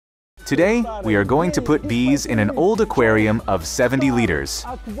Today, we are going to put bees in an old aquarium of 70 liters.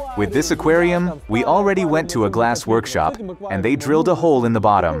 With this aquarium, we already went to a glass workshop and they drilled a hole in the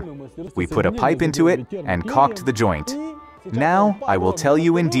bottom. We put a pipe into it and caulked the joint. Now, I will tell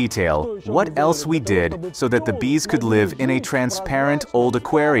you in detail what else we did so that the bees could live in a transparent old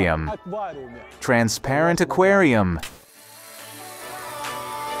aquarium. Transparent aquarium.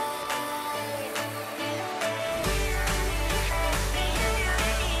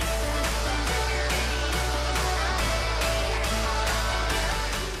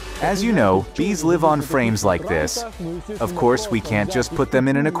 As you know, bees live on frames like this. Of course, we can't just put them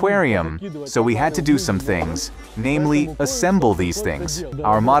in an aquarium, so we had to do some things, namely, assemble these things.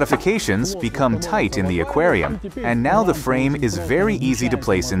 Our modifications become tight in the aquarium, and now the frame is very easy to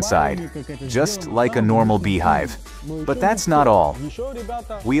place inside, just like a normal beehive. But that's not all.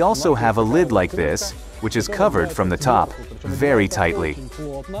 We also have a lid like this, which is covered from the top, very tightly.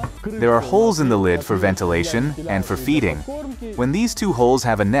 There are holes in the lid for ventilation and for feeding. When these two holes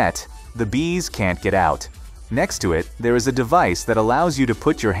have a net, the bees can't get out. Next to it, there is a device that allows you to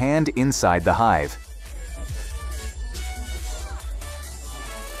put your hand inside the hive.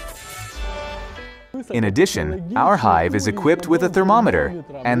 In addition, our hive is equipped with a thermometer,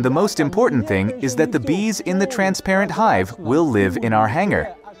 and the most important thing is that the bees in the transparent hive will live in our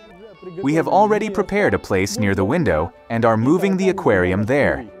hangar. We have already prepared a place near the window and are moving the aquarium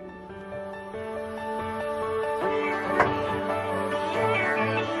there.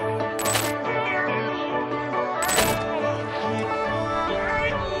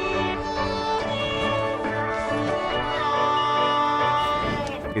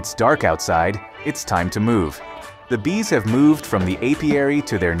 It's dark outside, it's time to move. The bees have moved from the apiary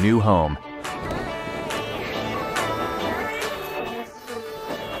to their new home.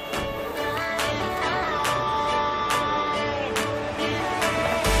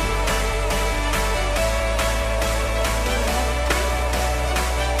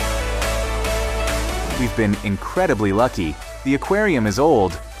 We've been incredibly lucky. The aquarium is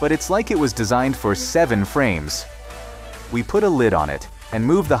old, but it's like it was designed for 7 frames. We put a lid on it and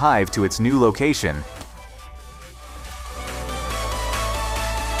moved the hive to its new location.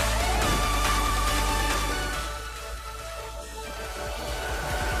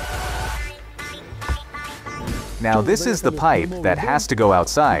 Now this is the pipe that has to go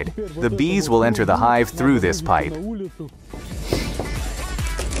outside. The bees will enter the hive through this pipe.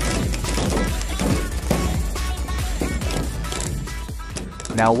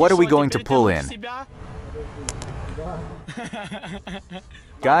 Now what are we going to pull in?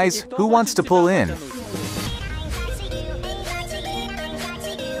 Guys, who wants to pull in?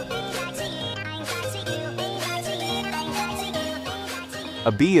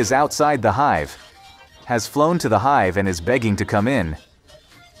 A bee is outside the hive, has flown to the hive and is begging to come in.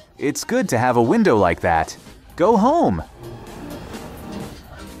 It's good to have a window like that. Go home!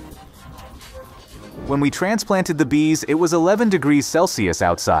 When we transplanted the bees, it was 11 degrees Celsius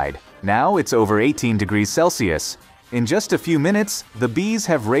outside. Now it's over 18 degrees Celsius. In just a few minutes, the bees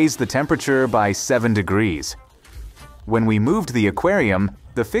have raised the temperature by 7 degrees. When we moved the aquarium,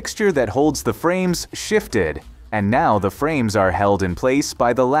 the fixture that holds the frames shifted, and now the frames are held in place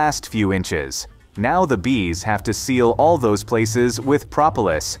by the last few inches. Now the bees have to seal all those places with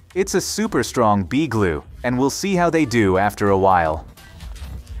propolis. It's a super strong bee glue, and we'll see how they do after a while.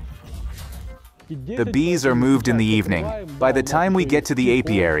 The bees are moved in the evening. By the time we get to the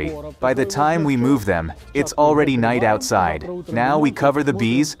apiary, by the time we move them, it's already night outside. Now we cover the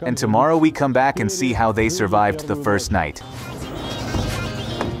bees, and tomorrow we come back and see how they survived the first night.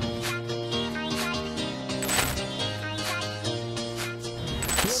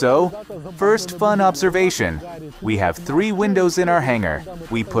 So, first fun observation. We have 3 windows in our hangar.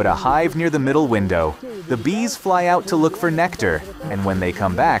 We put a hive near the middle window. The bees fly out to look for nectar, and when they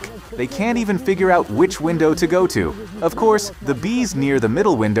come back, they can't even figure out which window to go to. Of course, the bees near the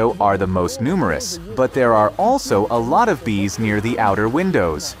middle window are the most numerous, but there are also a lot of bees near the outer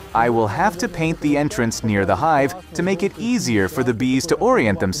windows. I will have to paint the entrance near the hive to make it easier for the bees to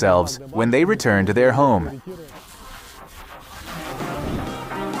orient themselves when they return to their home.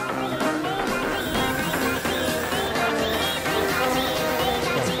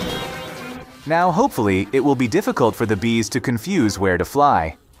 Now, hopefully, it will be difficult for the bees to confuse where to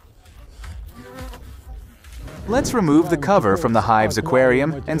fly. Let's remove the cover from the hive's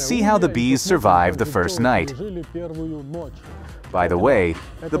aquarium and see how the bees survive the first night. By the way,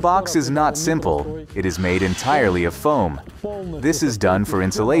 the box is not simple. It is made entirely of foam. This is done for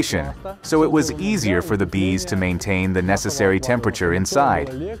insulation, so it was easier for the bees to maintain the necessary temperature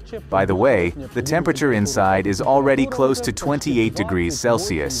inside. By the way, the temperature inside is already close to 28 degrees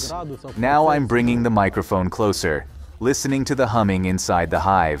Celsius. Now I'm bringing the microphone closer, listening to the humming inside the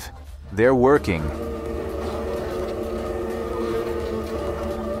hive. They're working.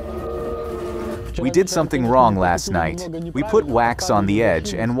 We did something wrong last night. We put wax on the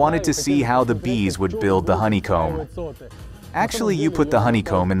edge and wanted to see how the bees would build the honeycomb. Actually, you put the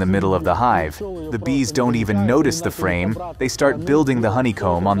honeycomb in the middle of the hive. The bees don't even notice the frame. They start building the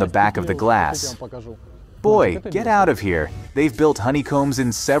honeycomb on the back of the glass. Boy, get out of here. They've built honeycombs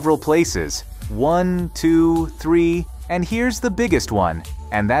in several places. 1, 2, 3, and here's the biggest one.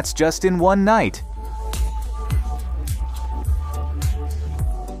 And that's just in one night.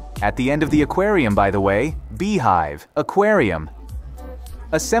 At the end of the aquarium, by the way, Beehive, Aquarium.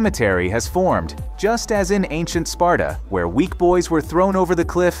 A cemetery has formed, just as in ancient Sparta, where weak boys were thrown over the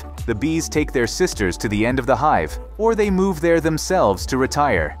cliff. The bees take their sisters to the end of the hive, or they move there themselves to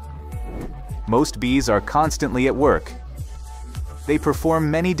retire. Most bees are constantly at work. They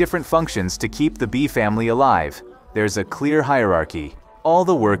perform many different functions to keep the bee family alive. There's a clear hierarchy. All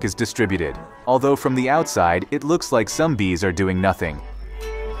the work is distributed, although from the outside it looks like some bees are doing nothing.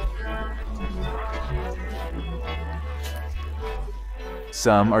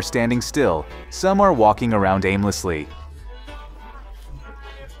 Some are standing still, some are walking around aimlessly.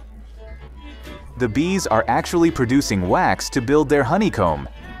 The bees are actually producing wax to build their honeycomb.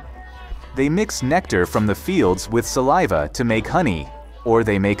 They mix nectar from the fields with saliva to make honey, or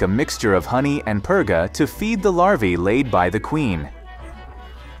they make a mixture of honey and purga to feed the larvae laid by the queen.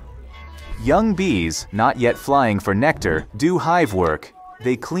 Young bees, not yet flying for nectar, do hive work.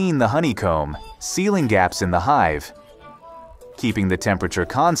 They clean the honeycomb, sealing gaps in the hive, keeping the temperature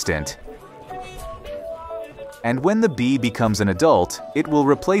constant. And when the bee becomes an adult, it will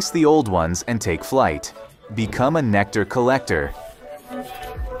replace the old ones and take flight. Become a nectar collector.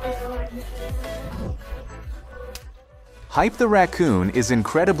 Hype the raccoon is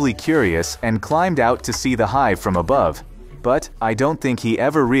incredibly curious and climbed out to see the hive from above, but I don't think he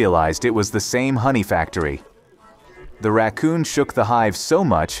ever realized it was the same honey factory. The raccoon shook the hive so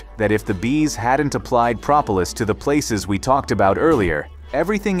much that if the bees hadn't applied propolis to the places we talked about earlier,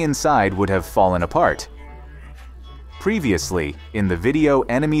 everything inside would have fallen apart. Previously, in the video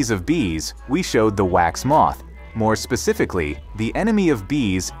Enemies of Bees, we showed the wax moth. More specifically, the enemy of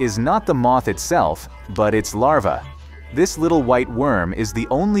bees is not the moth itself, but its larva. This little white worm is the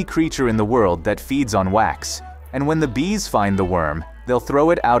only creature in the world that feeds on wax, and when the bees find the worm, they'll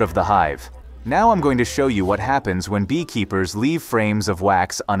throw it out of the hive. Now I'm going to show you what happens when beekeepers leave frames of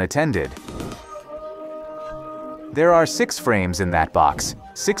wax unattended. There are 6 frames in that box,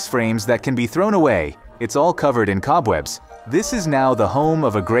 6 frames that can be thrown away. It's all covered in cobwebs. This is now the home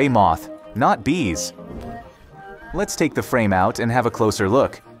of a gray moth, not bees. Let's take the frame out and have a closer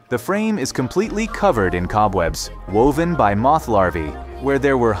look. The frame is completely covered in cobwebs, woven by moth larvae. Where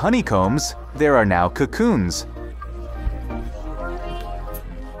there were honeycombs, there are now cocoons.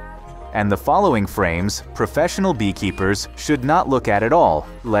 And the following frames, professional beekeepers should not look at all,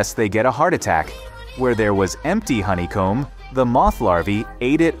 lest they get a heart attack. Where there was empty honeycomb, the moth larvae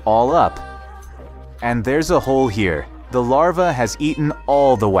ate it all up. And there's a hole here. The larva has eaten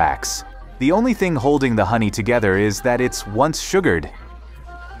all the wax. The only thing holding the honey together is that it's once sugared.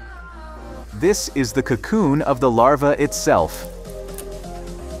 This is the cocoon of the larva itself.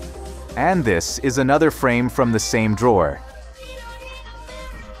 And this is another frame from the same drawer.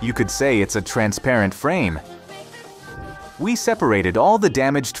 You could say it's a transparent frame. We separated all the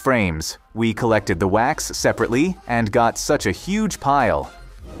damaged frames. We collected the wax separately and got such a huge pile.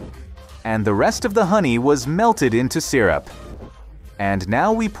 And the rest of the honey was melted into syrup. And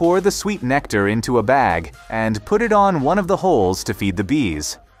now we pour the sweet nectar into a bag and put it on one of the holes to feed the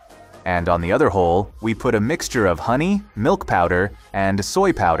bees. And on the other hole, we put a mixture of honey, milk powder, and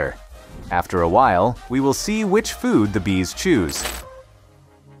soy powder. After a while, we will see which food the bees choose.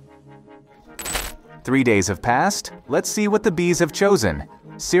 3 days have passed. Let's see what the bees have chosen,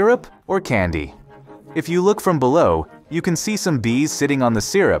 syrup or candy. If you look from below, you can see some bees sitting on the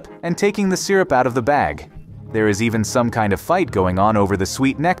syrup and taking the syrup out of the bag. There is even some kind of fight going on over the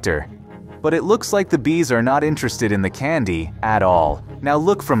sweet nectar. But it looks like the bees are not interested in the candy at all. Now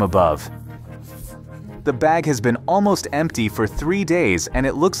look from above. The bag has been almost empty for 3 days and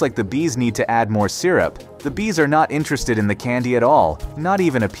it looks like the bees need to add more syrup. The bees are not interested in the candy at all, not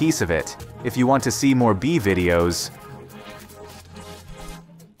even a piece of it. If you want to see more bee videos,